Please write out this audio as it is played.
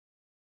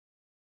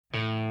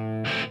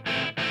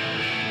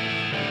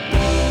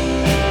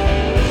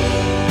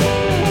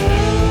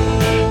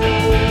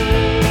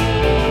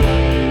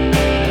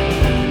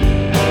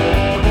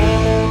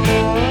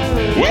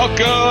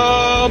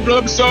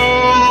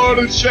episode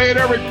of the Shay and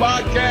Eric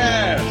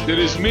podcast. It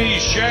is me,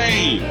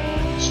 Shay,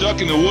 stuck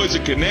in the woods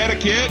of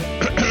Connecticut.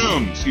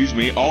 Excuse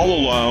me, all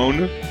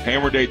alone.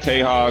 Hammer de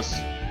Tejas.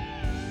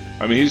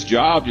 I mean, his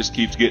job just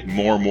keeps getting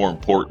more and more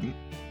important.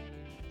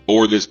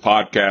 Or this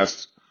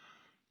podcast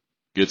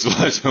gets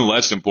less and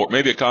less important.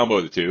 Maybe a combo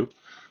of the two.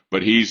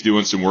 But he's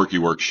doing some worky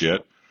work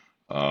shit.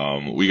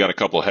 We got a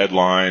couple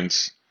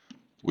headlines.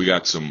 We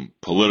got some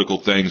political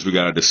things we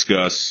got to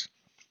discuss.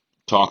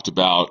 Talked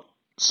about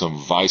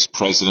some vice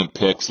president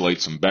picks, laid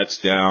some bets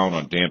down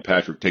on Dan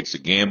Patrick Takes a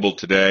Gamble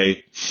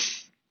today.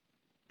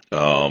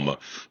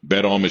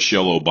 Bet on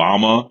Michelle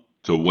Obama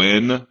to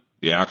win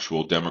the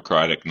actual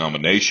Democratic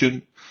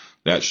nomination.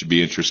 That should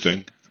be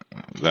interesting.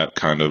 That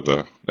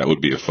would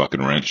be a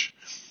fucking wrench.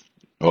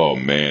 Oh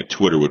man,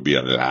 Twitter would be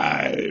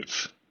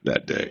alive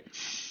that day.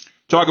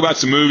 Talk about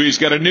some movies.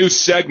 Got a new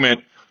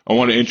segment I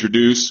want to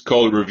introduce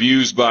called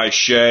Reviews by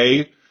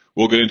Shay.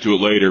 We'll get into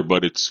it later,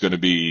 but it's going to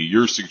be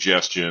your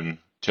suggestion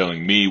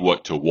telling me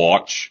what to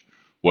watch,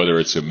 whether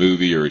it's a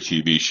movie or a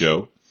TV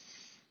show.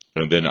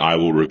 And then I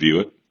will review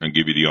it and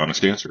give you the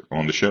honest answer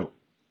on the show.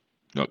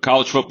 Now,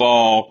 college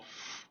football,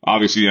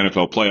 obviously the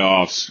NFL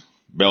playoffs,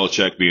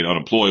 Belichick being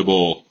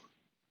unemployable.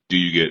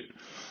 Can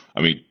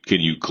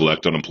you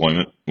collect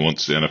unemployment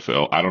once the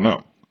NFL? I don't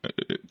know.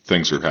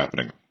 Things are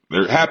happening.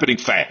 They're happening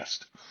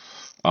fast.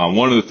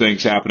 One of the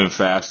things happening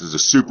fast is the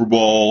Super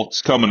Bowl.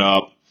 It's coming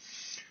up.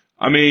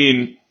 I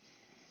don't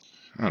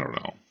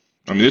know.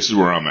 This is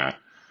where I'm at.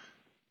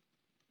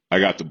 I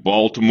got the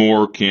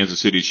Baltimore, Kansas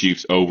City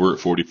Chiefs over at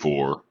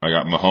 44. I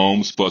got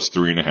Mahomes plus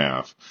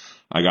 3.5.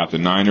 I got the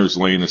Niners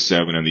laying the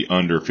 7 and the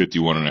under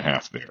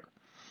 51.5 there.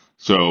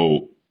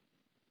 So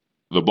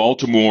the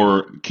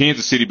Baltimore,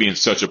 Kansas City being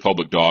such a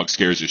public dog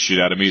scares the shit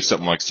out of me.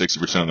 Something like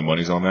 60% of the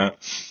money's on that.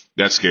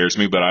 That scares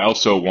me. But I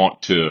also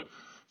want to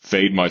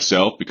fade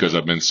myself because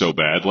I've been so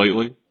bad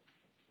lately.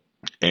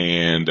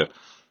 And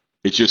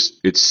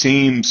it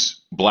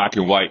seems black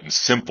and white and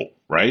simple,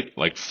 right?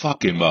 Like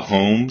fucking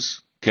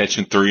Mahomes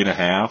catching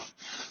 3.5.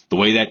 The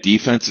way that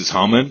defense is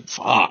humming,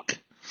 fuck.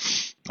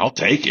 I'll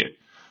take it.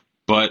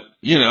 But,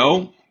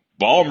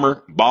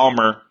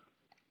 Ballmer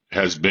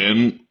has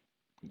been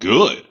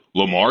good.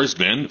 Lamar's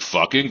been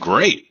fucking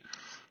great.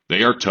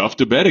 They are tough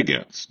to bet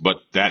against. But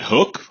that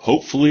hook,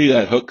 hopefully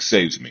that hook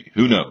saves me.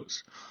 Who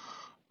knows?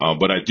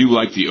 But I do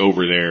like the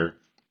over there,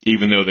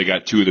 even though they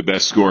got two of the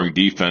best scoring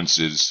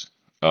defenses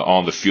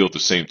on the field at the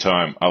same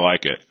time. I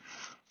like it.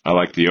 I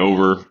like the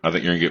over. I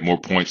think you're going to get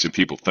more points than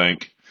people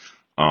think.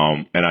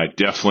 And I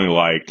definitely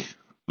like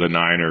the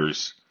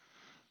Niners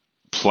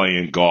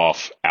playing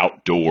golf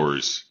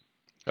outdoors.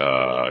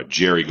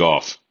 Jerry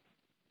Goff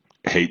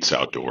hates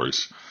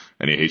outdoors,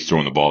 and he hates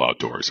throwing the ball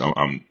outdoors.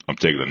 I'm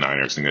taking the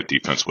Niners. I think that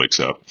defense wakes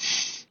up.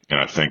 And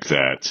I think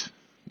that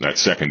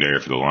secondary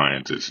for the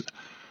Lions is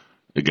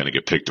going to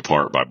get picked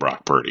apart by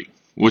Brock Purdy,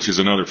 which is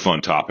another fun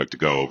topic to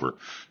go over.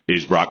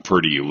 Is Brock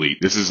Purdy elite?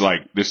 This is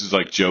like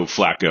Joe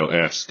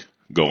Flacco-esque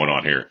going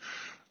on here.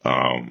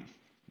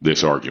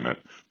 This argument.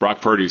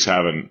 Brock Purdy's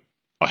having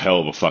a hell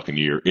of a fucking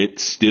year.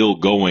 It's still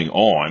going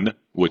on,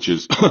 which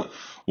is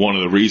one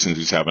of the reasons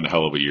he's having a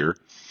hell of a year.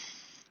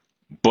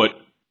 But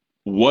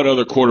what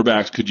other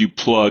quarterbacks could you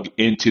plug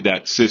into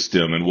that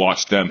system and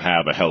watch them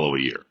have a hell of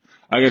a year?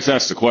 I guess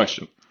that's the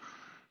question.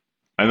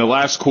 And the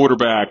last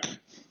quarterback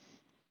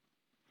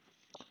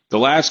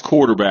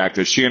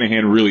that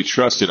Shanahan really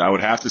trusted, I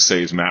would have to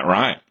say, is Matt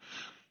Ryan.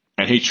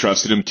 And he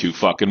trusted him too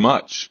fucking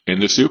much in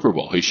the Super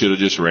Bowl. He should have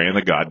just ran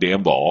the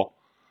goddamn ball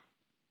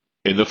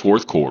in the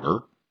fourth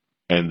quarter,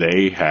 and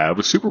they have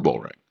a Super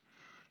Bowl ring.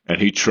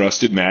 And he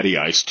trusted Matty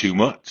Ice too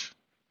much.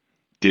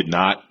 Did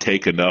not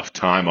take enough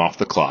time off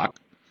the clock.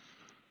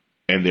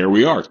 And there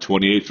we are,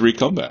 28-3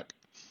 comeback.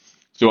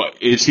 So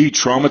is he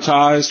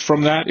traumatized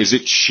from that? Is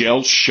it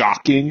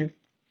shell-shocking?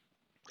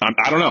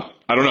 I don't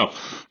know.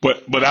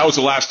 But that was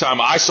the last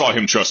time I saw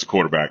him trust a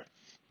quarterback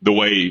the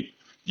way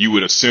you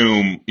would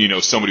assume,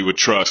 somebody would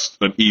trust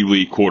an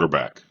elite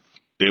quarterback.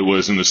 It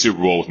was in the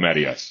Super Bowl with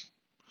Matty Ice.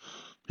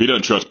 He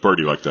doesn't trust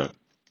Purdy like that.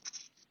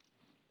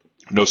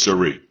 No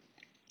sirree.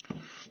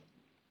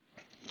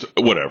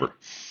 Whatever.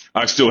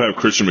 I still have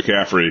Christian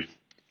McCaffrey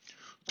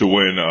to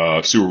win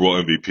Super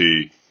Bowl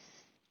MVP.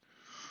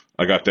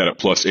 I got that at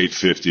plus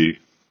 850.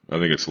 I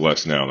think it's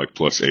less now, like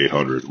plus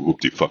 800.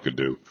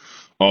 Whoop-de-fucking-do.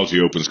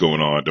 Aussie Open's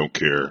going on. I don't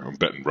care. I'm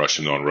betting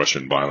Russian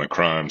violent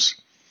crimes.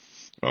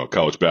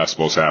 College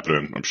basketball's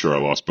happening. I'm sure I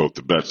lost both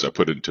the bets I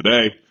put in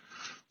today.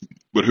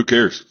 But who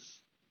cares?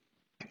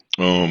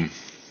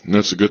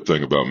 That's a good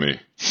thing about me.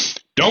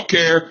 Don't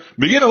care.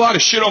 Been getting a lot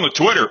of shit on the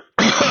Twitter.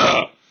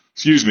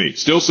 Excuse me.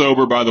 Still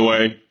sober, by the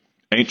way.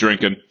 Ain't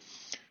drinking.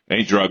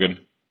 Ain't drugging.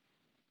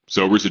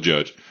 Sober's the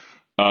judge.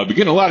 Been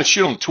getting a lot of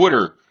shit on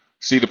Twitter.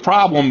 See, the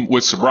problem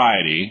with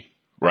sobriety,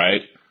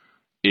 right,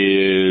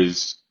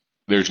 is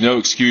there's no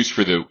excuse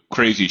for the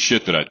crazy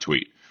shit that I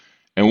tweet.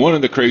 And one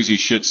of the crazy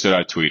shits that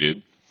I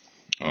tweeted,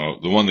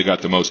 the one that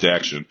got the most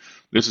action,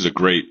 this is a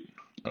great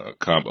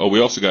comp. Oh,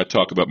 we also got to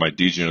talk about my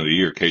DJ of the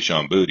year,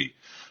 Kayshawn Booty.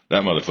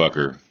 That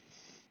motherfucker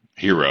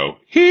hero,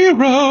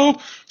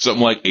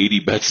 something like 80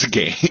 bets a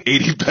game,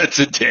 80 bets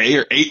a day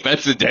or 8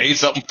 bets a day,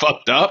 something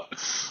fucked up.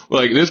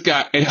 Like this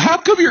guy, and how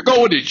come you're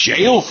going to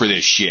jail for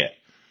this shit?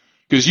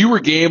 Because you were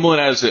gambling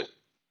as an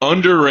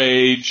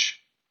underage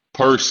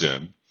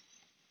person.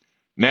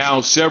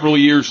 Now, several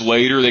years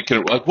later, they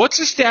can, like, what's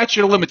the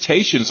statute of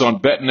limitations on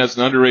betting as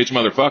an underage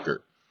motherfucker?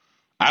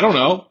 I don't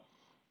know.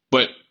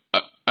 But,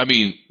 I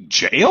mean,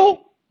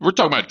 jail? We're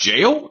talking about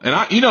jail?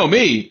 And you know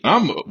me,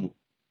 I'm a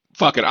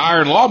fucking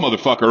iron law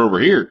motherfucker over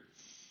here.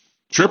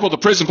 Triple the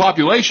prison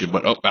population.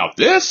 But about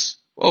this?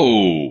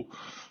 Oh,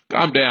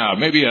 calm down.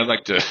 Maybe I'd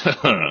like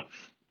to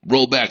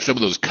roll back some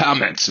of those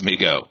comments,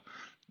 amigo.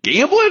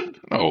 Gambling?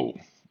 Oh,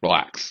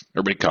 relax.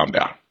 Everybody calm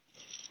down.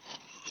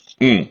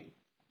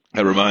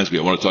 That reminds me,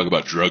 I want to talk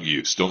about drug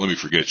use. Don't let me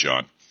forget,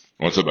 John.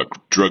 I want to talk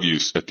about drug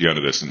use at the end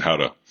of this and how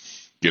to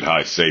get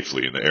high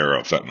safely in the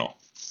era of fentanyl.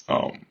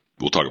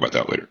 We'll talk about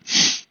that later.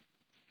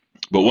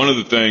 But one of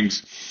the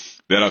things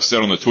that I've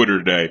said on the Twitter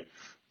today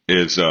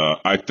is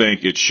I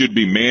think it should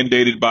be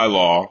mandated by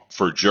law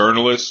for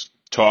journalists,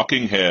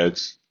 talking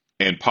heads,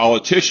 and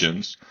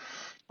politicians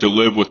to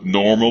live with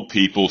normal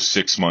people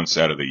 6 months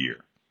out of the year.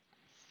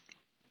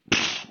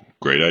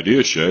 Great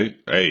idea, Shay.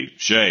 Hey,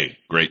 Shay,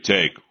 great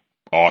take.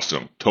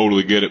 Awesome.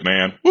 Totally get it,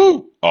 man.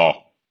 Woo! Oh,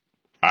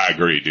 I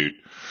agree, dude.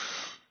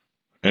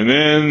 And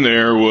then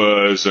there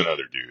was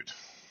another dude,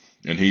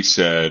 and he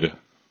said,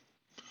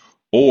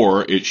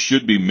 or it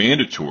should be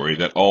mandatory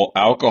that all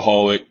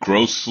alcoholic,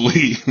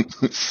 grossly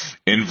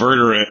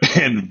inveterate,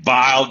 and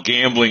vile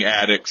gambling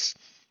addicts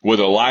with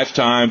a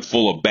lifetime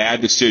full of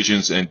bad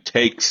decisions and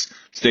takes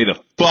stay the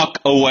fuck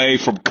away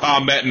from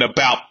commenting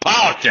about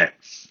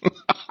politics.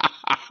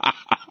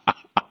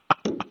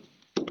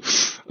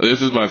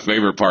 This is my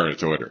favorite part of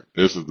Twitter.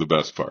 This is the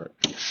best part.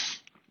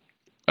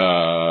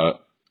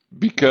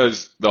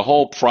 Because the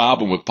whole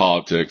problem with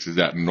politics is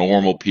that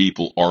normal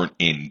people aren't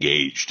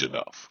engaged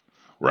enough,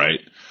 right?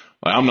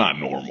 I'm not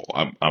normal.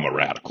 I'm a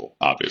radical,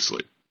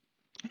 obviously.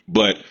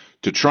 But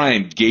to try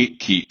and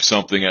gatekeep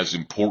something as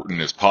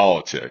important as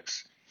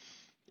politics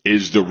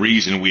is the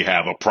reason we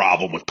have a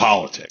problem with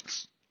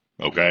politics,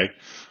 okay?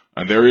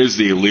 And there is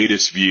the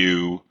elitist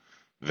view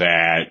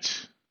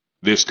that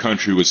this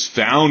country was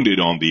founded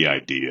on the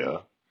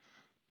idea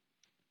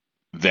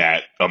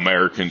that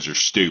Americans are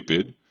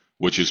stupid,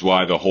 which is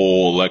why the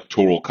whole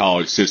electoral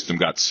college system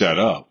got set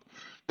up.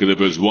 Because if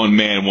it was one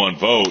man, one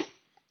vote,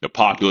 the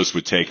populace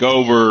would take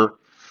over.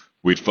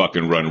 We'd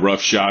fucking run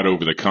roughshod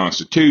over the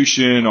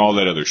Constitution, all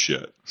that other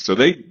shit. So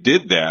they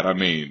did that, I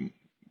mean,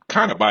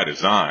 kind of by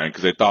design,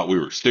 because they thought we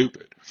were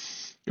stupid.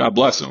 God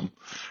bless them.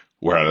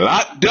 We're a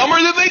lot dumber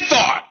than they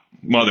thought,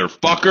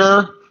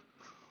 motherfucker.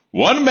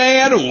 One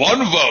man, one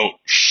vote.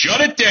 Shut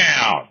it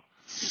down.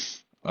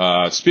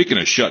 Speaking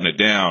of shutting it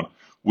down,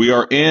 we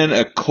are in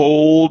a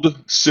cold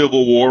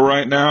civil war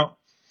right now,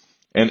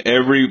 and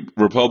every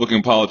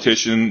Republican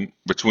politician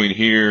between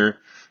here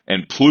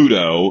and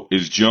Pluto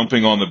is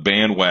jumping on the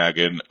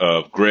bandwagon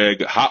of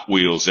Greg Hot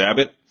Wheels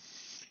Abbott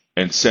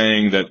and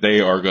saying that they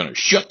are going to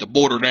shut the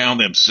border down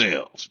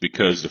themselves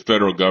because the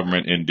federal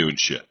government ain't doing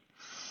shit.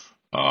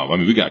 I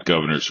mean, we got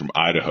governors from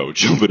Idaho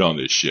jumping on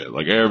this shit.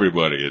 Like,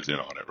 everybody is in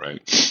on it,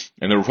 right?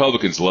 And the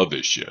Republicans love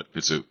this shit.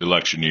 It's an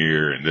election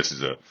year, and this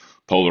is a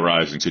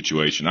polarizing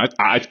situation.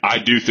 I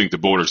do think the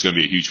border is going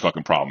to be a huge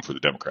fucking problem for the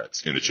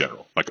Democrats in the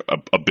general. Like,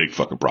 a big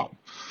fucking problem.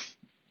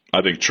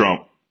 I think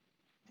Trump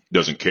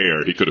doesn't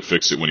care. He could have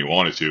fixed it when he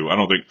wanted to. I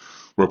don't think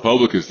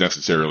Republicans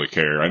necessarily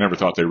care. I never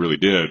thought they really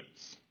did.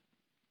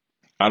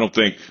 I don't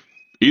think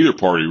either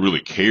party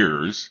really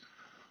cares,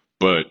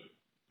 but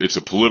it's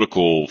a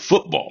political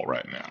football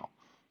right now.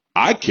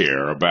 I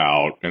care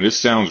about, and this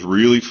sounds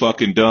really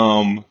fucking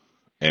dumb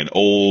and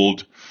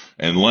old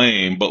and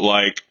lame, but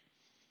like,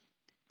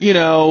 you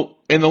know,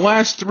 in the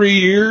last 3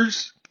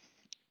 years,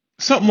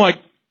 something like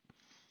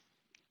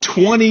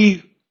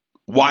 20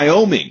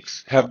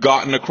 Wyomings have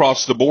gotten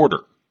across the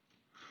border.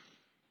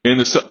 In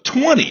the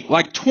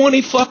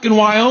 20 fucking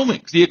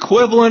Wyomings, the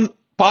equivalent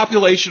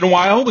population of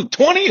Wyoming,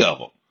 20 of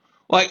them.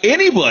 Like,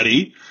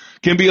 anybody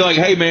can be like,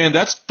 hey man,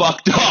 that's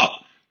fucked up.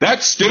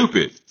 That's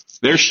stupid.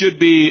 There should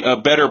be a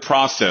better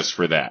process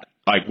for that.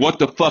 Like, what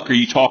the fuck are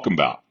you talking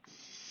about?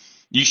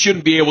 You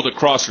shouldn't be able to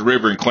cross the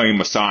river and claim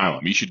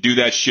asylum. You should do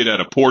that shit at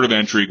a port of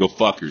entry. Go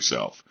fuck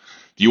yourself.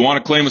 Do you want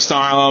to claim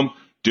asylum?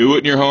 Do it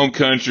in your home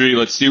country.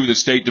 Let's see what the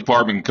State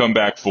Department can come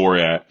back for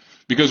you at.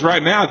 Because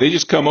right now, they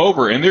just come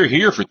over and they're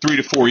here for 3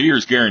 to 4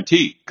 years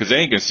guaranteed. Because they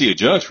ain't going to see a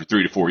judge for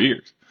 3 to 4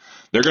 years.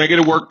 They're going to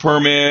get a work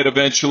permit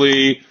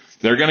eventually.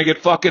 They're going to get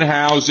fucking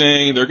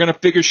housing. They're going to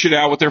figure shit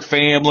out with their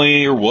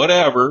family or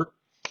whatever.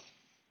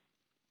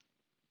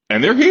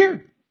 And they're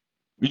here.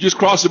 You just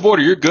cross the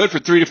border. You're good for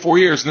 3 to 4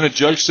 years. And then a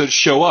judge says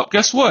show up.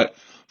 Guess what?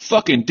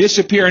 Fucking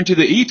disappear into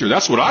the ether.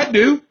 That's what I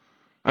do.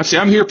 I say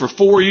I'm here for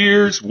 4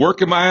 years,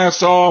 working my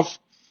ass off,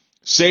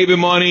 saving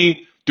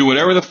money, doing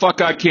whatever the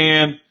fuck I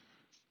can.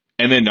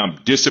 And then I'm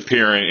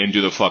disappearing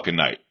into the fucking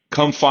night.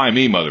 Come find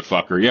me,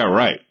 motherfucker. Yeah,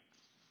 right.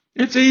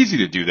 It's easy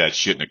to do that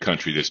shit in a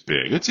country this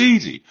big. It's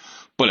easy.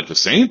 But at the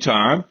same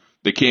time,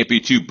 they can't be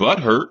too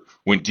butthurt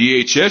when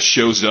DHS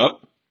shows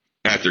up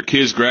at their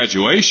kid's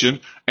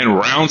graduation and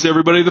rounds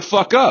everybody the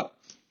fuck up.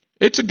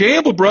 It's a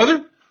gamble,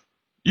 brother.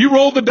 You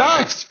rolled the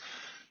dice.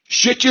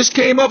 Shit just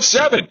came up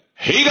 7.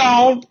 He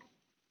gone.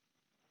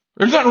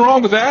 There's nothing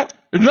wrong with that.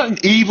 There's nothing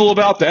evil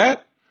about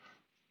that.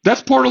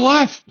 That's part of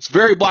life. It's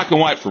very black and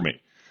white for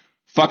me.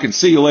 Fucking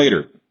see you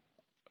later.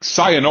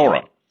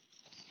 Sayonara.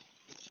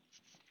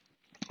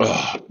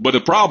 But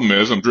the problem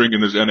is I'm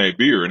drinking this NA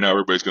beer and now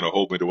everybody's going to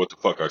hold me to what the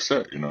fuck I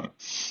said. You know,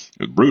 it's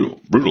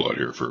brutal out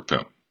here for a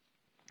pimp.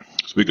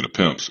 Speaking of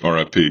pimps,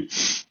 R.I.P.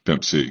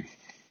 Pimp C.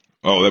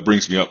 Oh, that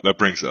brings me up.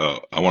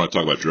 I want to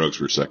talk about drugs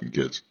for a second,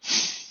 kids.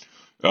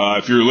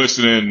 If you're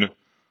listening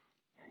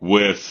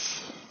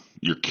with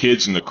your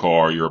kids in the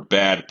car, you're a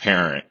bad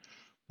parent.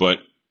 But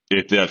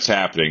if that's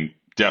happening,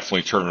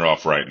 definitely turn it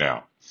off right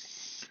now.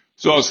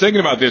 So I was thinking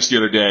about this the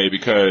other day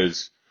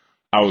because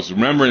I was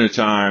remembering the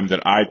time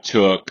that I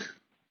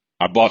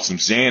bought some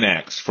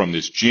Xanax from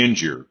this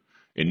ginger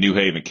in New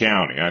Haven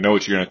County. I know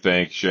what you're going to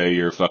think. Shay,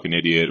 you're a fucking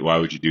idiot. Why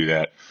would you do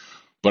that?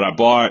 But I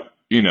bought,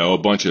 a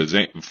bunch of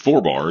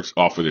 4 bars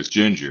off of this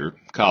ginger,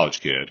 college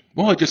kid.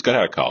 Well, I just got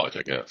out of college,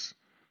 I guess.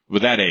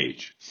 With that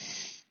age.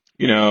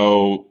 Paid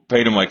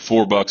him like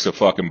 $4 a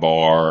fucking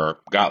bar,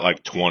 got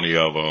like 20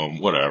 of them,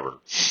 whatever.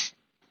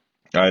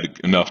 I had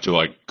enough to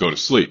like go to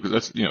sleep.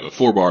 That's, the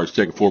 4 bars,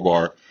 take a 4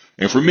 bar.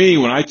 And for me,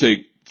 when I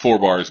take 4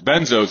 bars,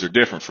 benzos are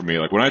different for me.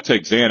 Like when I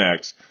take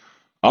Xanax,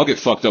 I'll get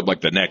fucked up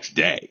like the next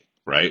day,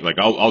 right? Like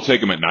I'll take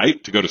them at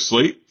night to go to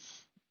sleep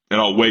and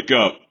I'll wake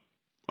up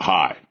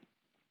high.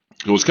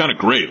 It was kind of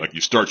great. Like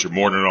you start your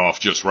morning off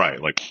just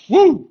right. Like,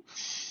 woo!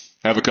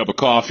 Have a cup of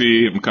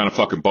coffee. I'm kind of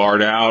fucking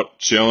barred out,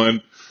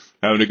 chilling,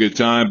 having a good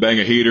time, bang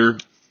a heater,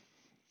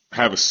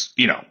 have a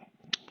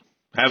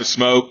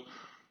smoke,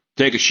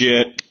 take a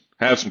shit,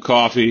 have some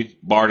coffee,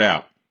 barred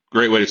out.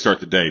 Great way to start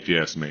the day, if you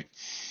ask me.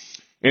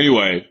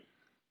 Anyway,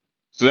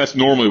 so that's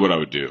normally what I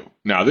would do.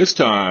 Now, this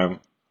time,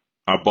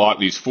 I bought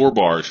these 4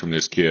 bars from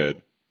this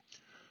kid,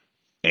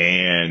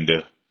 and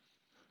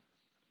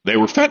they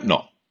were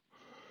fentanyl.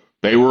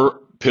 They were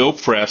pill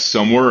pressed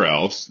somewhere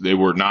else. They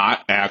were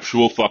not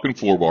actual fucking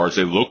 4 bars.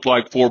 They looked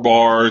like 4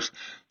 bars.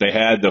 They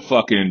had the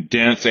fucking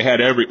dents. They had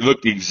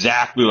looked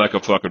exactly like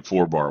a fucking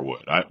 4 bar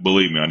would.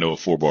 Believe me, I know what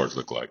 4 bars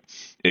look like.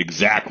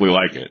 Exactly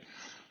like it.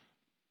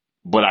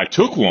 But I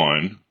took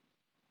one,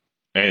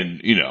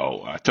 and,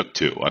 I took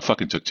 2. I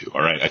fucking took 2.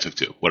 All right, I took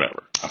 2.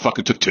 Whatever. I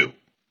fucking took 2.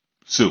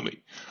 Sue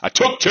me. I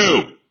took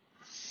 2.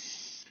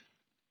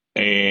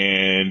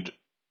 And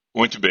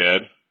went to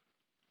bed.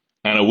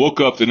 And I woke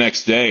up the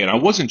next day, and I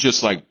wasn't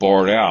just, like,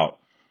 barred out,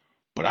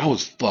 but I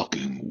was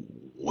fucking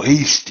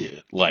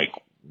wasted. Like,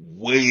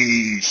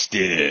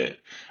 wasted.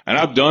 And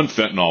I've done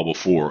fentanyl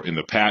before in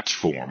the patch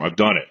form. I've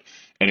done it.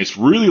 And it's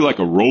really like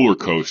a roller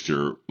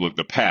coaster, like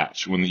the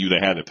patch, when they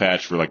had the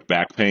patch for, like,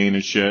 back pain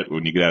and shit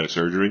when you get out of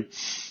surgery.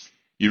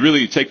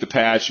 You take the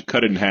patch, you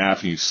cut it in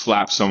half, and you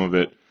slap some of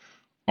it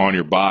on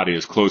your body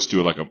as close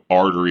to, like, an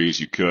artery as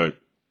you could.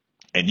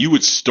 And you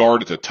would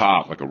start at the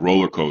top like a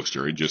roller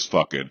coaster and just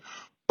fucking...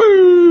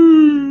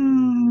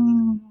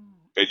 and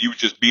you would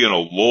just be in a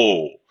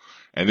lull,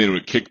 and then it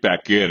would kick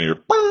back in, and you're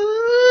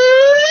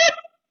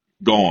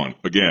gone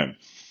again.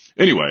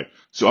 Anyway,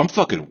 so I'm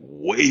fucking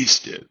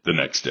wasted the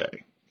next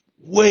day.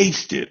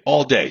 Wasted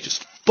all day,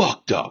 just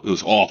fucked up. It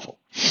was awful.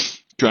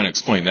 Trying to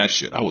explain that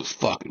shit. I was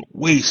fucking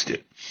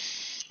wasted.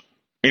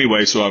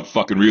 Anyway, so I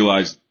fucking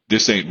realized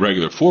this ain't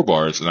regular 4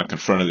 bars, and I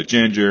confronted the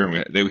ginger,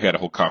 and we had a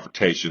whole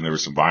confrontation. There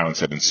was some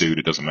violence that ensued.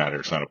 It doesn't matter.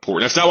 It's not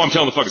important. That's not why I'm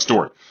telling the fucking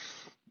story.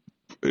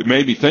 It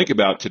made me think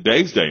about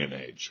today's day and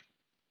age.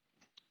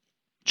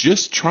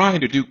 Just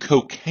trying to do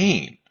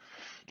cocaine.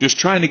 Just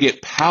trying to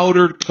get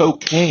powdered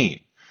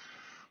cocaine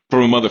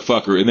from a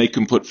motherfucker, and they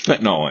can put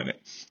fentanyl in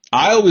it.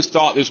 I always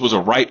thought this was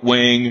a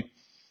right-wing,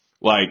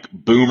 like,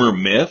 boomer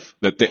myth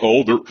that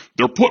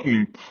they're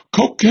putting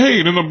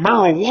cocaine in the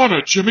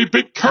marijuana, Jimmy,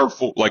 be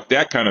careful. Like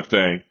that kind of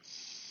thing.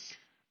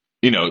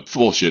 It's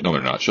bullshit. No,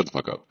 they're not. Shut the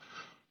fuck up.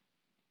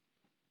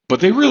 But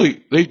they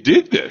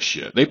did this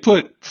shit. They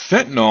put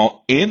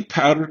fentanyl in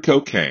powdered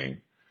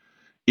cocaine,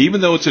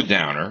 even though it's a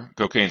downer.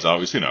 Cocaine's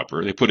obviously an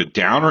upper. They put a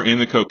downer in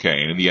the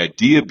cocaine, and the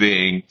idea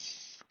being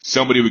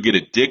somebody would get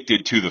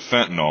addicted to the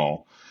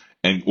fentanyl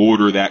and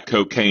order that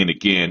cocaine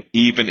again,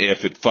 even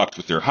if it fucked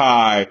with their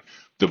high.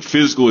 The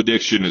physical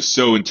addiction is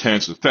so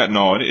intense with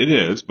fentanyl, and it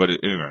is, but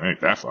it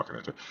ain't that fucking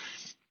intense.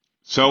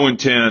 So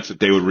intense that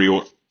they would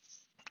reorder.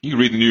 You can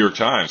read the New York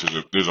Times.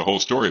 There's a whole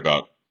story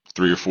about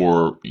 3 or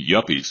 4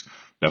 yuppies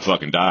that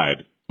fucking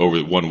died over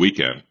one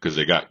weekend because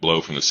they got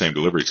blow from the same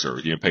delivery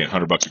service. You're paying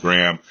 $100 a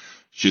gram,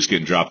 just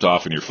getting dropped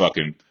off in your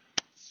fucking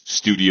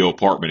studio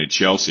apartment in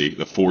Chelsea,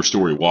 the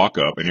 4-story walk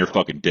up, and you're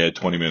fucking dead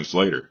 20 minutes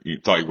later.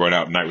 You thought you were going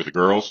out at night with the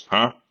girls?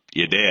 Huh?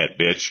 You're dead,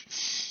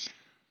 bitch.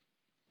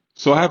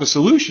 So I have a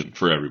solution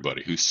for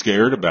everybody who's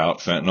scared about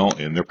fentanyl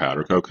in their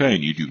powder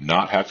cocaine. You do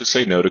not have to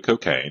say no to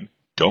cocaine.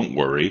 Don't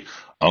worry.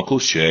 Uncle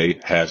Shay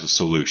has a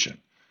solution.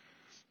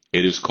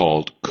 It is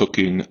called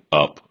cooking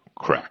up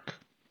crack.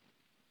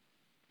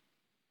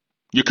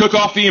 You cook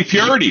off the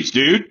impurities,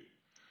 dude.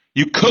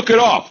 You cook it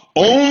off.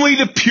 Only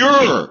the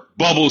pure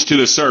bubbles to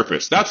the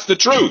surface. That's the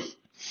truth.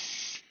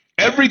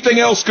 Everything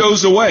else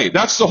goes away.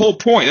 That's the whole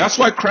point. That's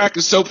why crack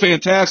is so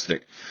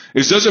fantastic.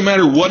 It doesn't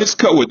matter what it's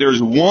cut with.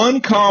 There's one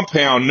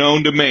compound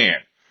known to man.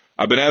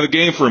 I've been out of the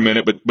game for a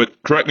minute,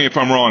 but correct me if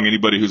I'm wrong,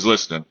 anybody who's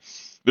listening.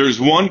 There's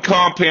one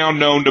compound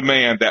known to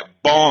man that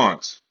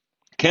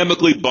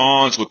chemically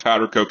bonds with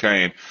powder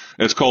cocaine.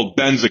 And it's called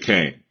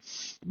benzocaine.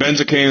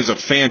 Benzocaine is a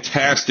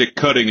fantastic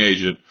cutting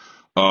agent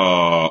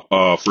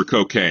for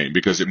cocaine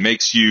because it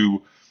makes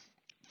you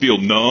feel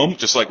numb,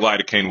 just like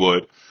lidocaine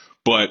would,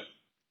 but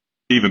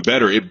even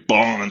better, it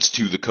bonds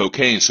to the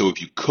cocaine. So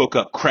if you cook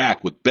up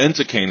crack with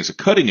benzocaine as a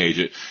cutting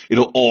agent,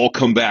 it'll all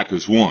come back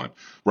as one,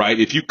 right?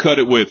 If you cut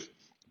it with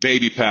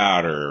baby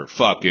powder,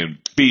 fucking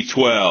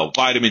B12,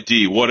 vitamin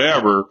D,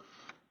 whatever,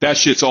 that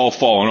shit's all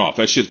falling off.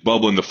 That shit's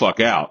bubbling the fuck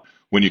out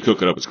when you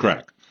cook it up as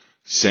crack.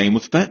 Same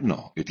with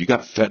fentanyl. If you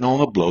got fentanyl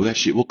in the blow, that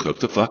shit will cook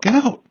the fuck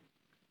out.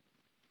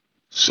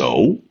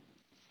 So,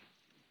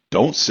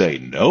 don't say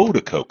no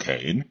to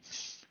cocaine.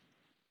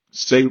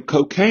 Say,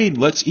 cocaine,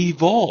 let's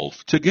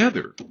evolve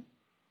together.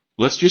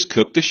 Let's just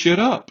cook the shit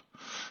up.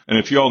 And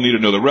if you all need to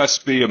know the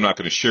recipe, I'm not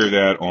going to share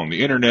that on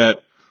the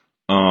internet.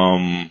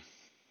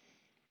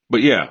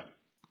 But yeah,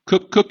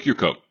 cook your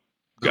coke.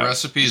 The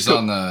recipe's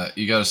on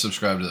you got to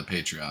subscribe to the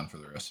Patreon for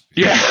the recipe.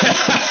 Yeah,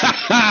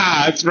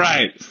 that's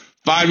right.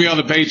 Find me on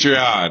the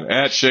Patreon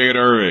at Shane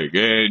Irving,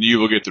 and you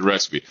will get the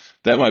recipe.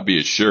 That might be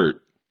a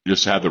shirt.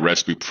 Just have the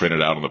recipe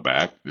printed out on the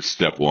back. It's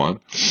step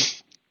one.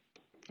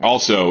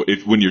 Also,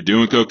 when you're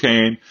doing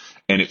cocaine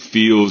and it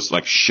feels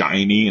like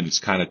shiny and it's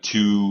kind of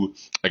too,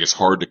 like it's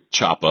hard to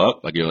chop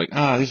up, like you're like,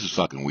 this is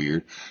fucking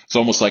weird. It's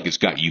almost like it's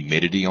got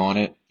humidity on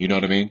it. You know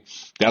what I mean?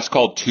 That's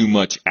called too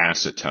much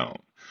acetone.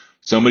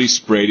 Somebody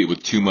sprayed it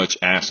with too much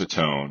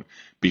acetone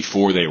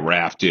before they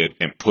wrapped it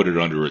and put it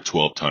under a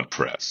 12-ton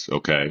press.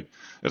 Okay.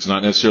 That's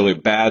not necessarily a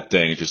bad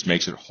thing. It just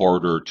makes it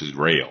harder to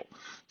rail.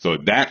 So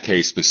in that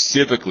case,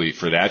 specifically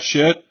for that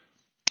shit,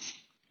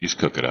 just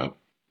cook it up.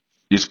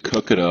 Just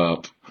cook it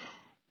up.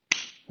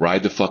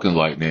 Ride the fucking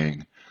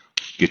lightning.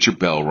 Get your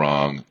bell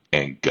rung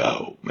and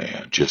go,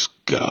 man. Just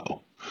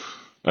go.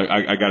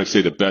 I got to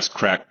say the best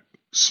crack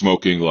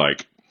smoking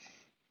like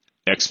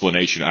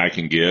explanation I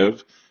can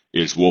give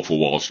is Wolf of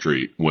Wall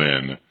Street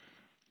when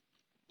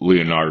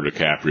Leonardo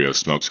DiCaprio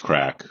smokes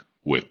crack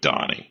with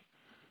Donnie,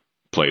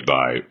 played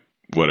by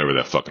whatever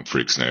that fucking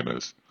freak's name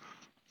is.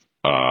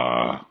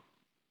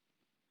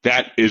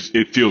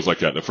 It feels like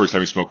that. The first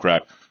time you smoke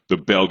crack, the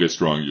bell gets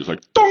strong. You're just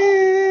like,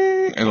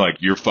 dong! And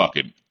like, you're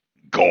fucking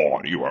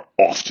gone. You are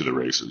off to the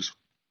races.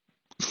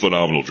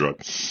 Phenomenal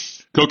drug.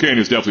 Cocaine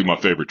is definitely my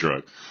favorite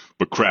drug,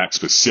 but crack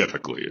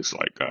specifically is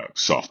like a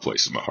soft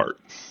place in my heart.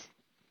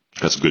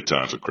 Had some good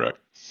times with crack.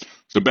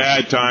 Some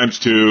bad times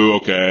too.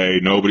 Okay.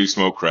 Nobody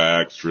smoke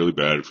crack. It's really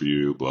bad for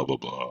you. Blah, blah,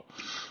 blah.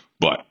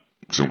 But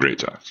some great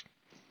times.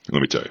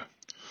 Let me tell you.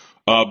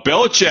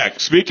 Belichick,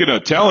 speaking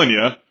of telling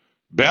you,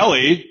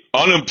 Belly,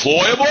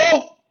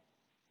 unemployable?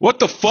 What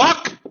the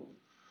fuck?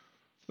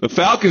 The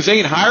Falcons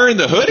ain't hiring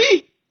the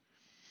hoodie?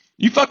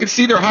 You fucking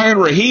see they're hiring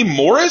Raheem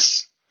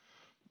Morris?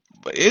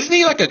 Isn't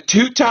he like a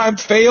 2-time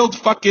failed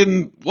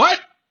fucking what?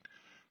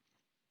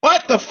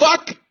 What the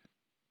fuck?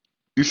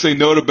 You say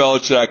no to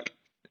Belichick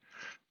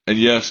and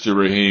yes to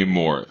Raheem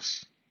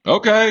Morris.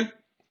 Okay.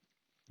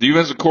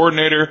 Defensive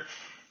coordinator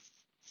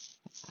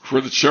for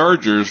the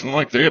Chargers. I'm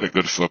like, they had a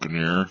good fucking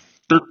year.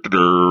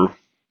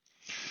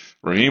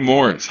 Raheem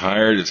Morris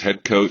hired as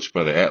head coach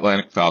by the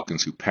Atlantic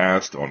Falcons who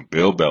passed on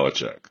Bill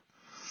Belichick.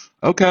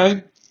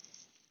 Okay.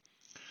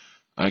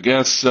 I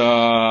guess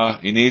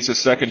he needs a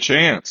second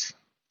chance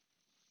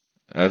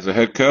as a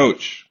head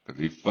coach because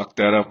he fucked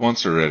that up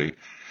once already.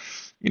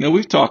 You know,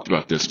 we've talked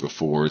about this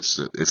before. It's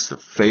the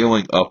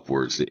failing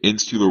upwards, the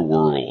insular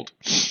world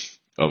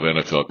of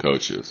NFL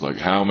coaches. Like,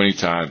 how many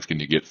times can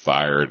you get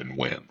fired and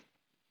win?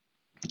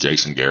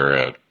 Jason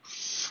Garrett.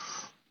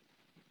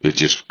 It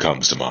just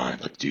comes to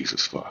mind. Like,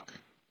 Jesus fuck.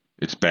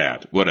 It's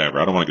bad. Whatever.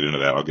 I don't want to get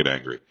into that. I'll get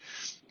angry.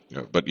 You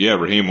know, but yeah,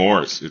 Raheem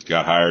Morris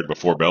got hired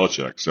before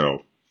Belichick.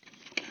 So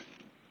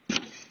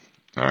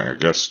I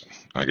guess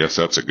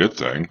that's a good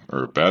thing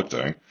or a bad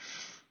thing.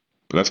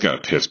 But that's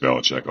got to piss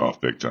Belichick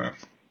off big time.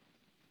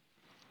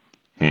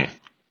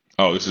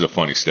 Oh, this is a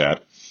funny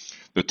stat.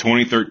 The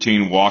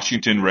 2013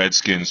 Washington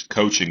Redskins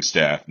coaching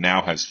staff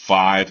now has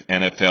 5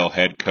 NFL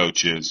head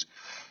coaches,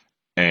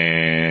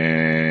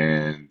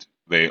 and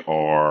they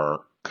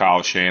are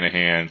Kyle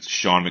Shanahan,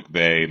 Sean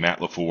McVay, Matt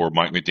LaFleur,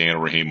 Mike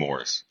McDaniel, Raheem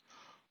Morris.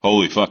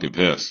 Holy fucking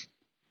piss.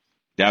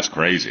 That's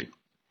crazy.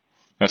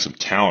 That's some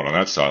talent on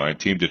that sideline.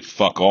 Team did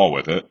fuck all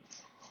with it.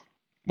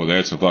 Well, they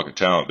had some fucking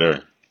talent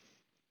there.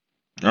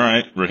 All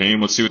right,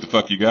 Raheem, let's see what the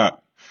fuck you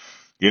got.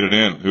 Get it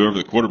in. Whoever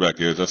the quarterback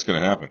is, that's going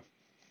to happen.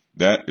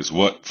 That is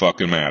what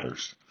fucking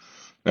matters.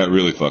 That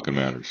really fucking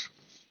matters.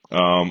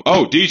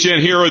 DJ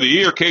and Hero of the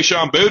Year,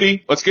 Kayshon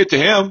Boutte. Let's get to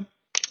him.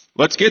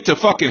 Let's get to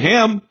fucking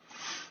him.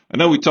 I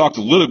know we talked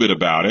a little bit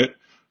about it,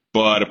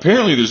 But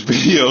apparently there's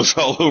videos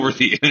all over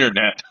the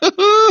internet.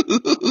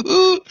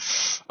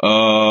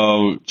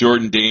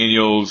 Jordan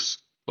Daniels,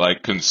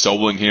 like,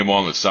 consoling him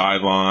on the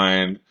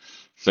sideline,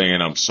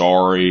 saying, I'm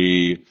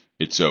sorry,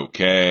 it's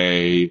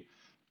okay.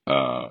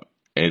 Uh,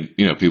 and,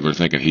 people are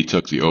thinking he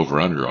took the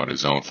over-under on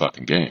his own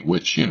fucking game,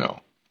 which, come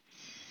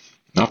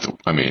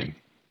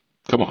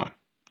on.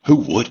 Who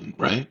wouldn't,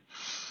 right?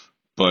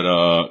 But,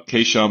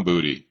 Kayshon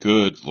Boutte,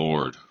 good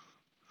Lord.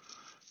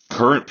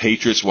 Current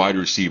Patriots wide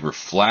receiver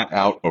flat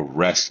out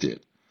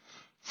arrested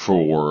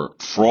for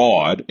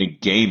fraud in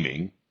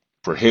gaming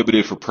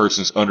prohibited for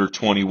persons under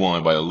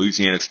 21 by the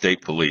Louisiana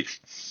State Police.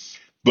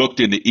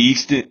 Booked in the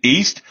East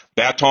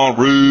Baton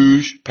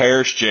Rouge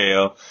Parish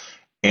Jail,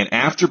 and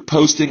after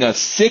posting a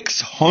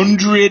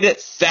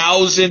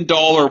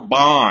 $600,000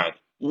 bond.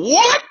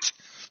 What?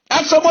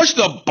 That's how much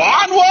the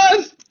bond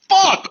was?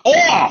 Fuck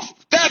off.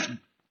 That's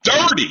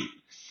dirty.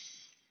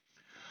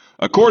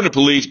 According to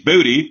police,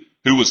 Boutte,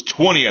 who was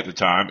 20 at the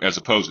time as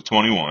opposed to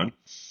 21,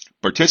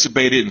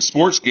 participated in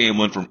sports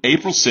gambling from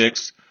April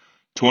 6,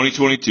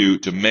 2022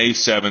 to May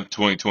 7,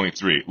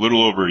 2023, a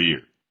little over a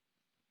year.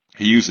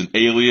 He used an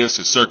alias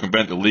to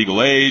circumvent the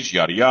legal age,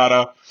 yada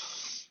yada.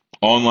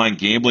 Online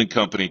gambling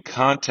company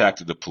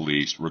contacted the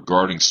police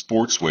regarding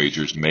sports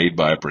wagers made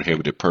by a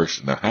prohibited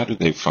person. Now, how did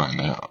they find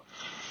out?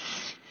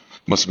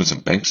 Must have been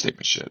some bank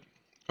statement shit.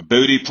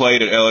 Boutte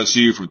played at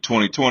LSU from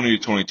 2020 to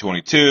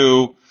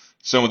 2022.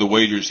 Some of the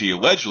wagers he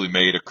allegedly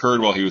made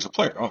occurred while he was a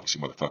player. Oh, you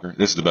motherfucker.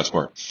 This is the best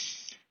part.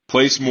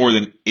 Placed more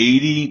than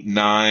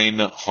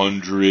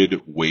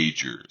 8,900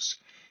 wagers.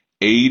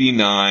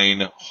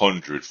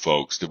 8,900,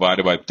 folks,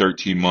 divided by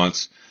 13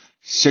 months,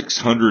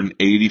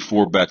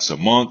 684 bets a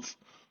month,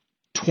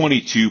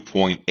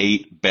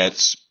 22.8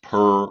 bets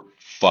per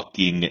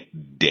fucking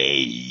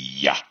day.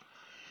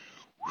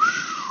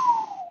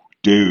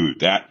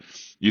 Dude,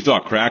 you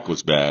thought crack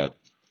was bad.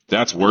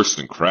 That's worse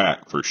than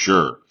crack, for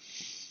sure.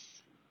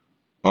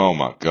 Oh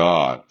my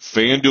God.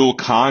 FanDuel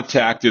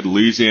contacted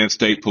Louisiana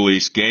State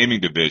Police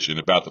Gaming Division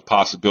about the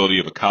possibility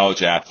of a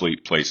college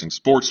athlete placing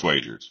sports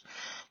wagers.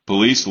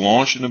 Police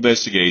launched an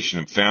investigation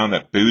and found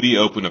that Boutte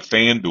opened a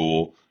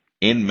FanDuel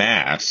in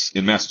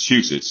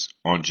Massachusetts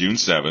on June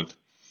 7th.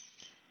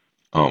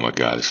 Oh my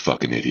God, this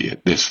fucking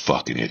idiot.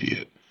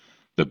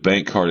 The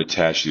bank card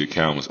attached to the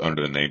account was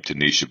under the name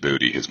Tanisha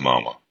Boutte, his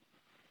mama.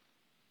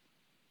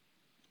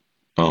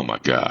 Oh my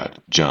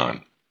God,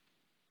 John.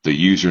 The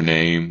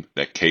username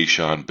that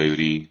Kayshon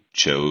Boutte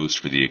chose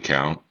for the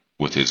account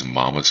with his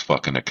mama's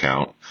fucking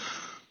account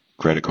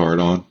credit card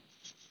on,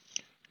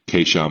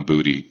 Kayshon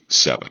Boutte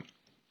 7.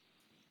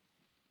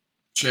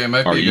 Shay, it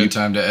might be a good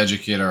time to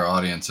educate our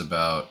audience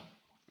about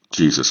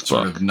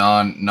sort of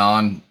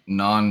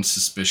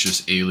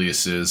non-suspicious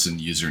aliases and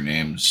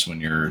usernames when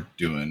you're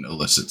doing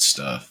illicit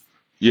stuff.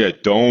 Yeah,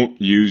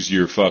 don't use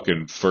your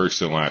fucking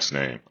first and last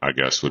name, I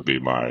guess would be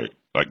my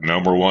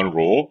number one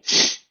rule.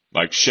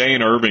 Like,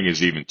 Shane Irving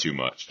is even too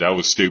much. That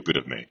was stupid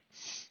of me.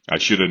 I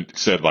should have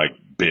said,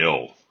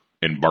 Bill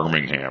in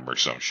Birmingham or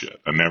some shit.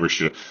 I never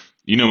should have.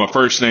 My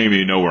first name,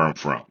 you know where I'm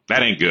from.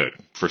 That ain't good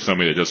for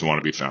somebody that doesn't want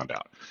to be found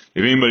out.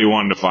 If anybody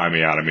wanted to find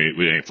me out, it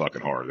ain't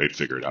fucking hard. They'd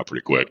figure it out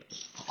pretty quick.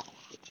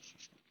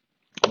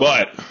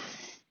 But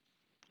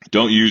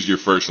don't use your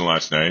first and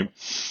last name.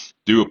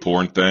 Do a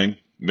porn thing.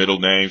 Middle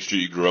name,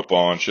 street you grew up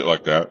on, shit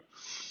like that.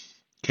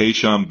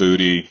 Kayshon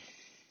Boutte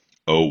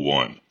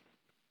 01.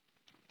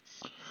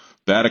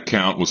 That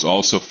account was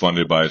also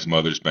funded by his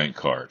mother's bank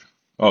card.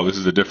 Oh, this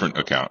is a different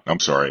account. I'm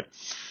sorry.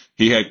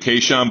 He had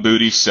Kayshon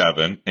Boutte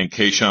 7 and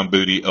Kayshon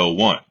Boutte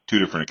 01. Two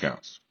different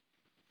accounts.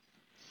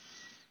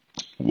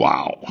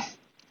 Wow.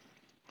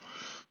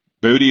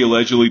 Boutte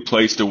allegedly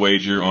placed a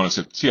wager on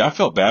See, I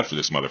felt bad for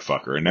this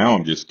motherfucker, and now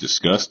I'm just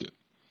disgusted.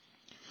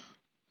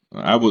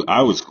 I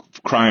was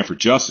crying for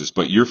justice,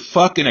 but your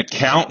fucking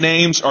account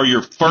names are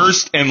your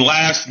first and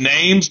last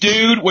names,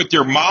 dude, with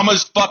your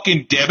mama's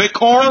fucking debit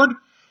card?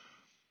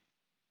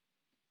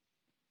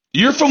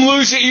 You're from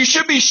Louisiana. You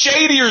should be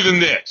shadier than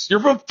this. You're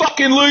from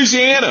fucking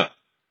Louisiana.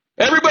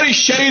 Everybody's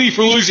shady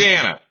from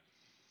Louisiana.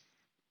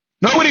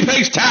 Nobody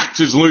pays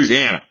taxes in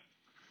Louisiana.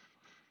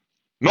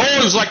 New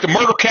Orleans is like the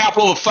murder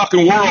capital of the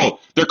fucking world.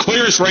 Their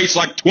clearance rate's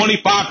like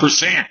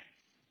 25%.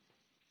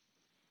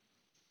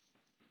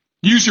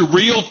 Use your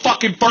real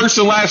fucking first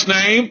and last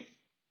name.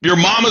 Your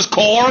mama's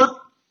card.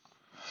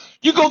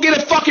 You go get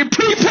a fucking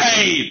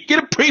prepaid.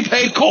 Get a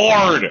prepaid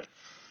card.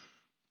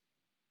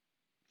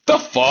 The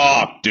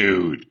fuck,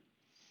 dude?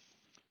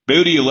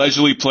 Boutte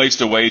allegedly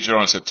placed a wager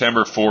on a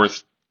September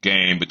 4th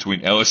game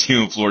between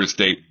LSU and Florida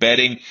State,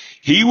 betting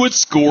he would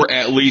score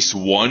at least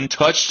one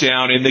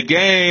touchdown in the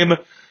game,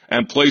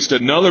 and placed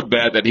another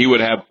bet that he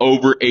would have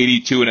over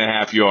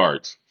 82.5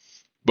 yards.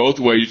 Both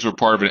wagers were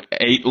part of an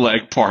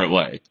 8-leg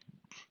parlay.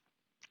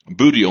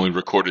 Boutte only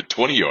recorded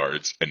 20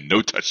 yards and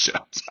no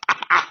touchdowns.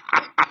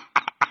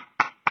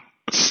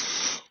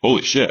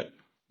 Holy shit.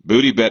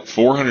 Boutte bet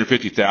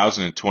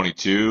 $450,000 in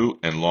 22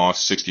 and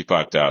lost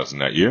 $65,000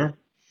 that year.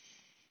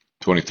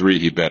 23,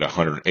 he bet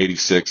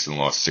 186 and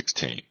lost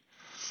 16.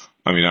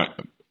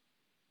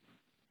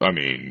 I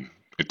mean,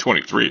 at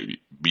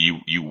 23,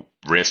 you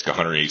risk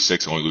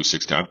 186 and only lose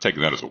 6 times. I'm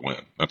taking that as a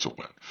win. That's a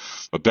win.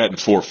 But betting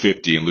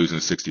 450 and losing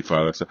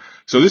 65, that's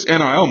so this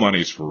NIL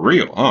money is for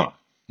real, huh?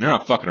 You're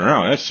not fucking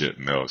around with that shit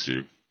in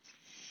LSU.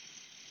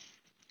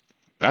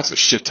 That's a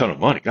shit ton of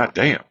money. God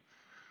damn.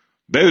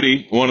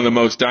 Booty, one of the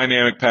most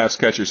dynamic pass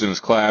catchers in his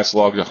class,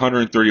 logged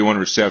 131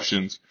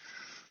 receptions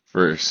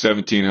for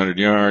 1,700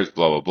 yards,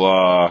 blah, blah,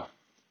 blah.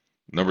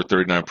 Number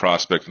 39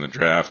 prospect in the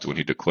draft when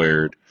he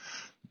declared.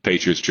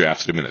 Patriots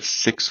drafted him in the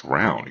 6th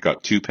round. He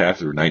got 2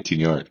 passes for 19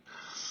 yards.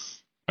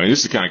 I mean, this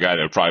is the kind of guy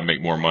that would probably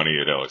make more money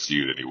at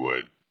LSU than he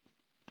would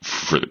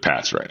for the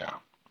pass right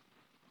now.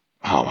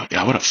 Oh, my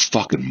God, what a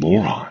fucking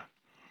moron.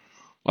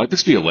 Let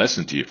this be a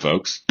lesson to you,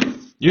 folks.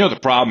 You know, the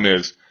problem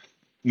is,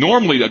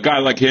 normally a guy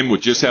like him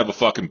would just have a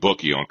fucking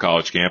bookie on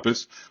college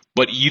campus,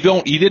 but you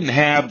didn't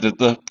have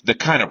the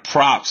kind of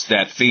props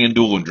that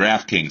FanDuel and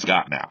DraftKings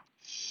got now.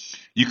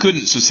 You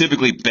couldn't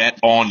specifically bet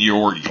on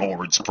your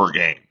yards per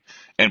game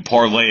and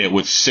parlay it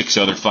with 6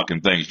 other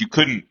fucking things. You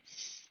couldn't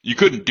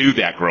do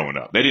that growing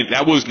up.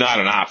 That was not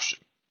an option.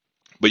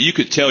 But you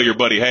could tell your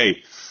buddy,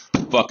 hey,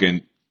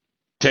 fucking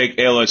take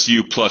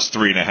LSU plus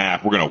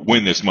 3.5. We're going to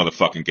win this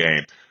motherfucking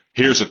game.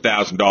 Here's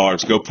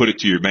 $1,000. Go put it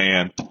to your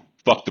man.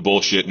 Fuck the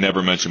bullshit.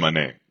 Never mention my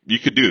name. You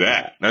could do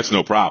that. That's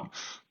no problem.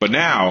 But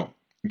now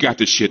you got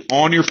this shit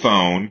on your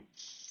phone.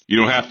 You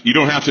don't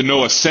have to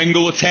know a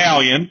single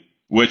Italian,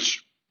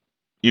 which,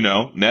 you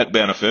know, net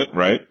benefit,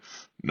 right?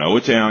 No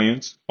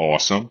Italians.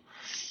 Awesome.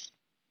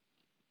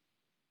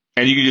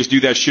 And you can just do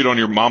that shit on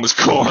your mama's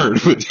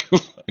card.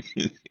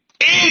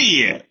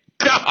 Idiot!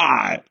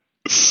 God!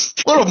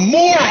 What a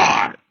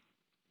moron!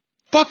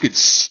 Fucking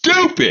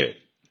stupid!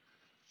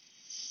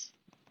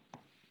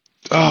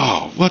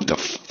 Oh, what the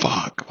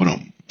fuck? What a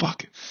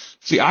fucking...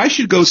 See, I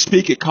should go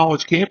speak at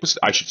college campus.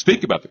 I should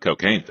speak about the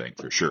cocaine thing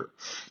for sure.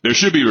 There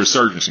should be a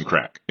resurgence in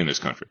crack in this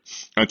country.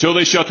 Until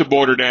they shut the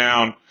border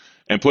down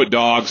and put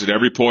dogs at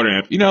every port.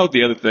 And, you know,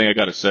 the other thing I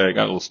got to say, I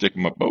got a little stick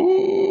in my... a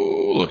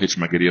little hitch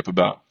in my giddy up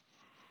about.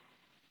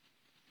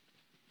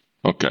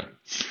 Okay.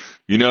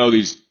 You know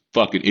these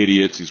fucking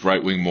idiots, these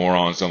right-wing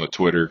morons on the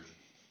Twitter,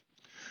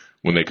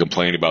 when they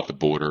complain about the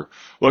border.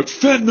 Like,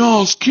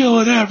 fentanyl's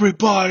killing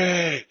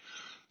everybody!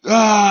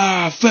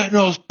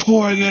 Fentanyl's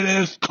pouring in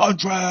this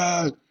country!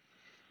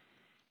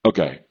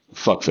 Okay,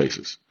 fuck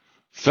faces.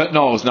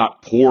 Fentanyl is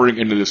not pouring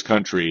into this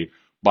country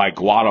by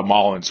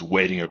Guatemalans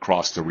wading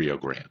across the Rio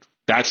Grande.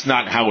 That's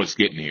not how it's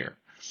getting here.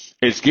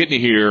 It's getting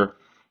here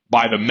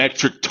by the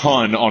metric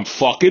ton on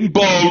fucking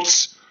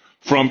boats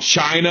from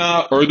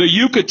China or the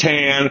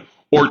Yucatan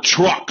or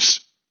trucks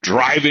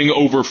driving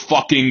over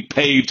fucking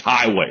paved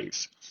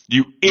highways.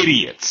 You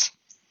idiots.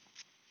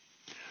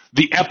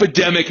 The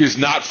epidemic is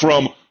not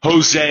from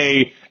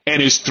Jose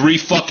and his 3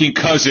 fucking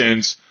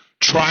cousins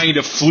trying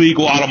to flee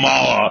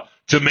Guatemala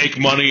to make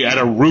money at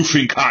a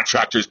roofing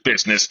contractor's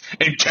business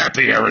in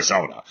Tempe,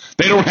 Arizona.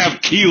 They don't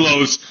have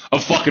kilos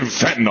of fucking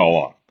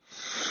fentanyl on.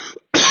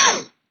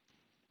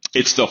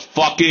 It's the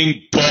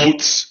fucking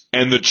boats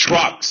and the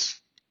trucks.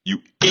 You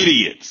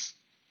idiots.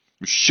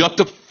 Shut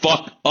the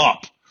fuck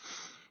up.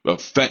 The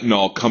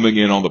fentanyl coming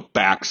in on the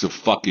backs of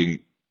fucking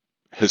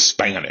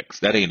Hispanics.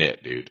 That ain't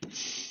it, dude.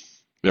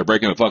 They're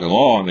breaking the fucking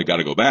law and they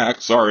gotta go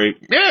back. Sorry.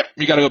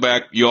 You gotta go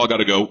back. You all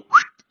gotta go.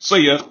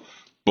 See ya.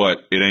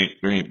 But it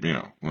ain't, you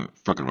know,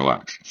 fucking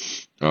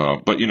relax.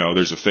 But, you know,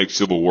 there's a fake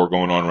civil war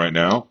going on right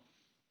now.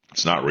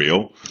 It's not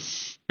real.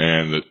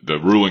 And the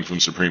ruling from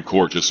the Supreme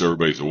Court, just so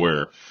everybody's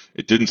aware,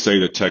 it didn't say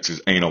that Texas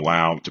ain't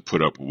allowed to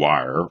put up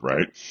wire,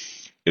 right?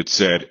 It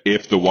said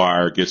if the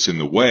wire gets in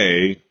the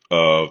way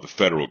of the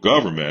federal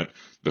government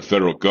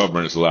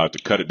is allowed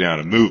to cut it down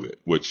and move it,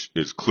 which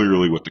is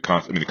clearly what the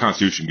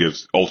Constitution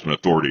gives ultimate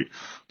authority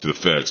to the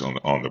feds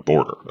on the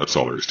border. That's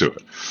all there is to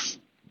it.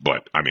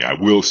 But, I mean, I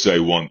will say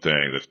one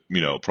thing that's,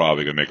 you know,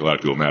 probably going to make a lot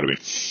of people mad at me.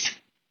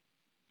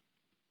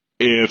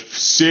 If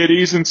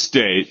cities and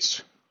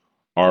states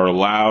are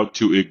allowed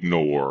to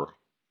ignore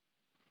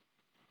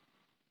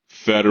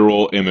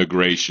federal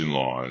immigration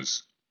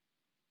laws,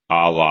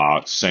 a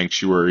la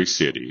sanctuary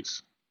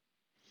cities,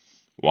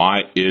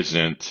 why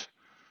isn't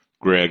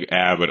Greg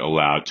Abbott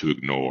allowed to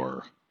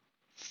ignore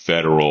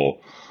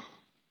federal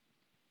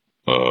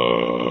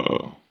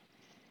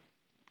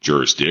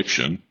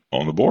jurisdiction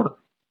on the border?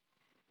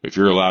 If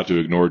you're allowed to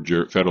ignore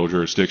federal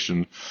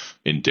jurisdiction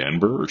in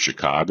Denver or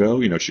Chicago,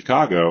 you know,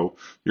 Chicago,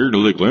 you're an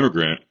illegal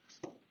immigrant,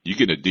 you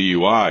get a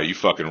DUI, you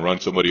fucking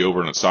run somebody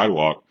over on a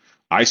sidewalk,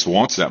 ICE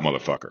wants that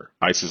motherfucker.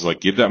 ICE is like,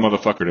 give that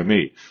motherfucker to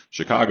me.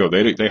 Chicago,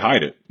 they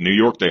hide it. New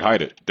York, they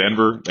hide it.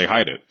 Denver, they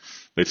hide it.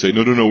 They say,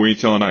 no, we ain't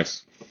telling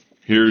ICE.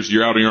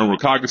 You're out on your own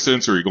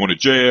recognizance or you're going to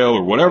jail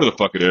or whatever the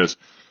fuck it is,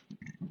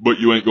 but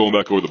you ain't going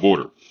back over the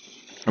border.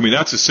 I mean,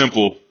 that's a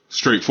simple,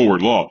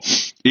 straightforward law.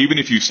 Even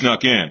if you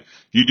snuck in,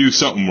 you do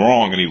something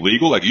wrong and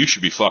illegal, like you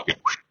should be fucking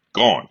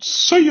gone.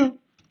 See ya.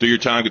 Do your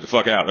time, get the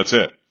fuck out. That's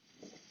it.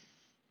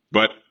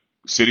 But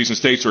cities and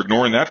states are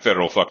ignoring that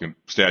federal fucking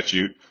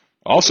statute.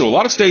 Also, a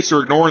lot of states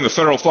are ignoring the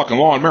federal fucking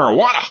law on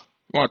marijuana.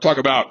 You want to talk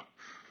about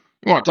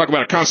You want to talk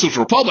about a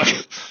constitutional republic?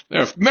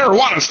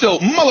 Marijuana is still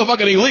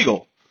motherfucking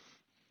illegal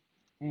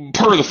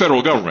per the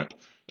federal government.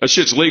 That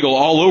shit's legal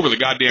all over the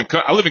goddamn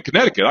country. I live in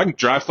Connecticut. I can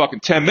drive fucking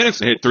 10 minutes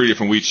and hit 3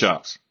 different weed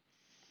shops.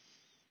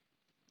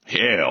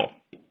 Hell,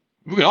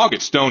 we can all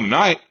get stoned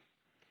tonight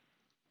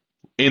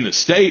in the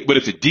state, but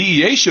if the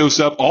DEA shows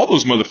up, all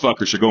those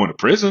motherfuckers are going to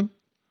prison.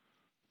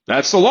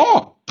 That's the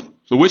law.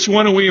 So which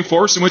one are we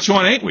enforcing? Which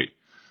one ain't we?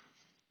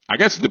 I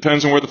guess it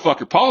depends on where the fuck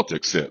your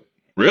politics sit.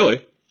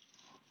 Really?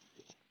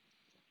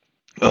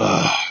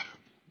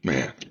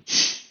 Man.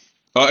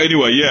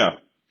 Anyway, yeah.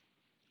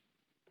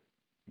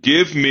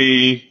 Give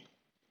me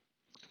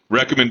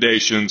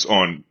recommendations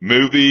on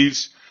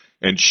movies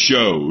and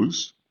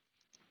shows.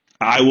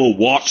 I will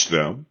watch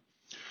them,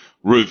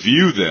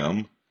 review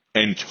them,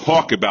 and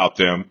talk about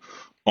them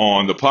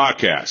on the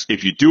podcast.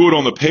 If you do it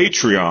on the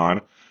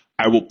Patreon,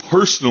 I will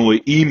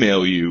personally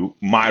email you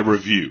my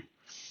review.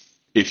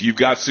 If you've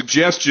got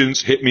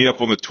suggestions, hit me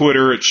up on the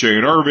Twitter at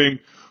Shane Irving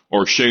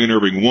or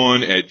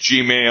ShaneIrving1 at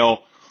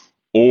Gmail,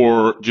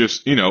 or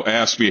just,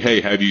 ask me,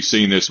 hey, have you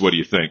seen this? What do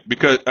you think?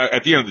 Because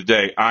at the end of the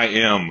day, I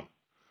am,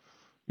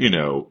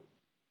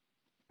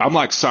 I'm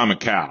like Simon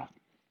Cowell.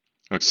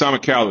 Like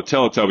Simon Cowell, the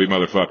Teletubby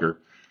motherfucker.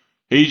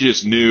 He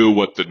just knew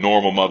what the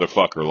normal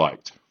motherfucker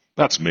liked.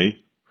 That's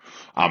me.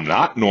 I'm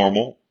not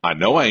normal. I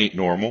know I ain't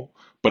normal,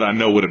 but I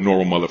know what a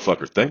normal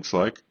motherfucker thinks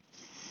like.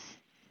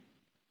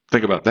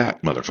 Think about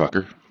that,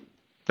 motherfucker.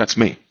 That's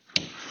me.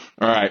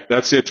 All right,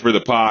 that's it for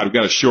the pod. We've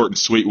got a short and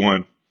sweet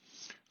one.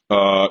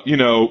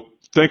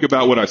 Think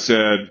about what I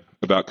said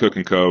about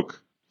cooking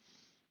Coke,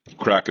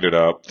 cracking it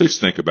up.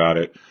 Just think about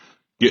it.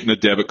 Getting a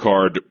debit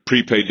card,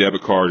 prepaid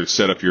debit card to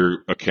set up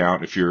your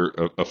account if you're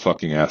a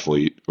fucking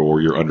athlete or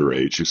you're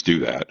underage. Just do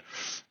that.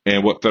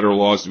 And what federal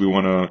laws do we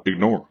want to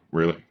ignore,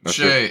 really? That's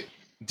Shay, it.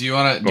 do you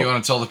want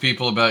to tell the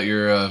people about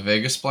your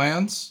Vegas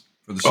plans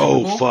for the Super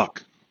Bowl? Oh,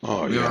 fuck.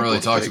 Oh, we haven't really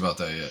talked about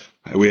that yet.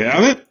 We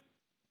haven't?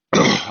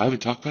 I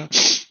haven't talked about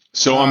it?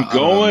 So I'm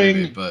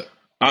going,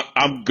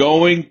 I'm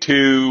going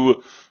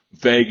to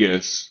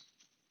Vegas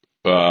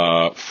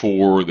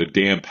for the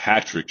Dan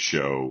Patrick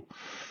show.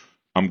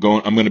 I'm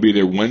going to be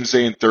there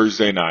Wednesday and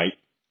Thursday night,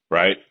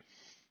 right?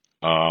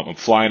 I'm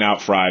flying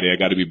out Friday. I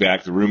got to be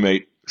back. The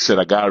roommate said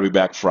I got to be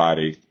back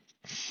Friday.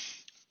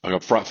 I'm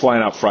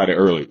flying out Friday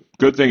early.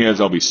 Good thing is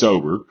I'll be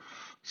sober,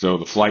 so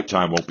the flight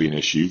time won't be an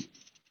issue.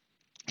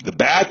 The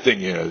bad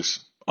thing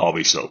is I'll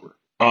be sober.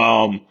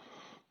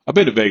 I've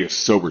been to Vegas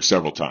sober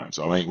several times,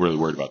 so I ain't really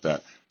worried about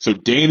that. So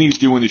Danny's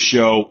doing the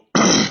show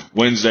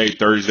Wednesday,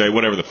 Thursday,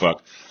 whatever the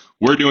fuck.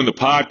 We're doing the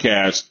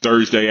podcast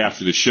Thursday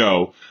after the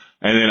show,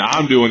 and then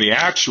I'm doing the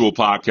actual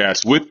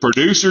podcast with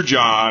producer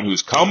John,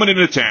 who's coming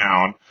into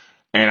town,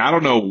 and I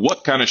don't know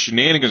what kind of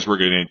shenanigans we're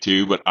getting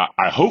into, but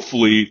I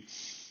hopefully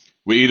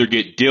we either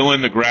get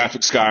Dylan, the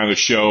graphics guy on the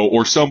show,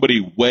 or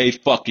somebody way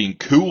fucking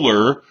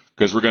cooler,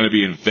 because we're going to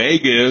be in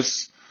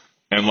Vegas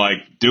and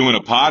like doing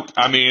a pod.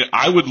 I mean,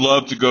 I would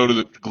love to go to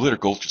the Glitter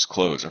Gulch is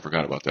closed. I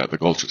forgot about that. The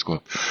Gulch is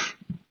closed.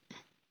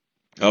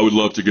 I would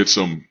love to get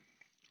some,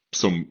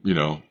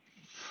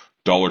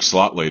 dollar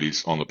slot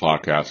ladies on the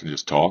podcast and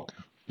just talk,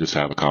 just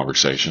have a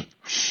conversation.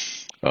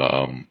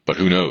 But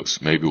who knows?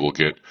 Maybe we'll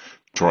get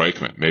Troy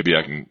Aikman. Maybe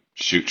I can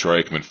shoot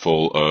Troy Aikman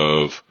full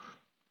of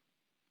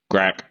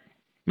crack,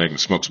 make him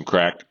smoke some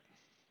crack.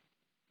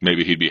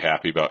 Maybe he'd be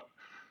happy about.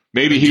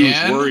 Maybe he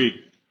was worried.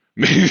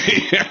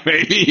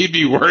 Maybe he'd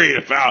be worried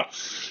about,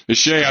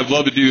 Shay, I'd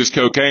love to do this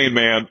cocaine,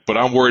 man, but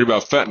I'm worried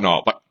about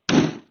fentanyl. But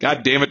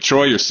God damn it,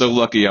 Troy, you're so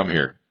lucky I'm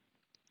here.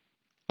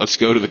 Let's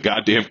go to the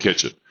goddamn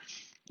kitchen.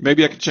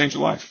 Maybe I can change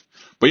your life.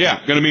 But yeah,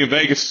 going to be in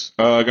Vegas.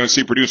 Going to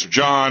see producer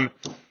John.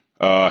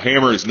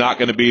 Hammer is not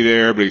going to be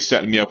there, but he's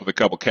setting me up with a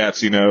couple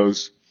cats he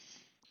knows.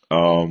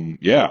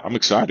 Yeah, I'm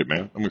excited,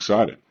 man. I'm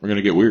excited. We're going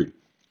to get weird.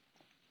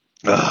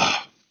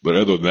 But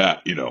other than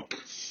that,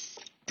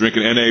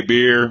 drinking NA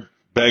beer,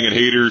 banging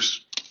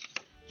heaters,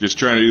 just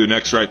trying to do the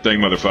next right thing,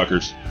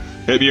 motherfuckers.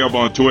 Hit me up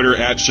on Twitter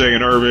at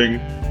Shane Irving,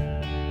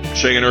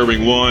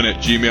 ShaneIrving1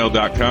 at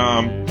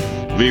gmail.com.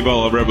 Viva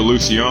la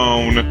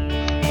Revolucion.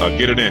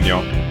 Get it in,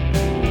 y'all.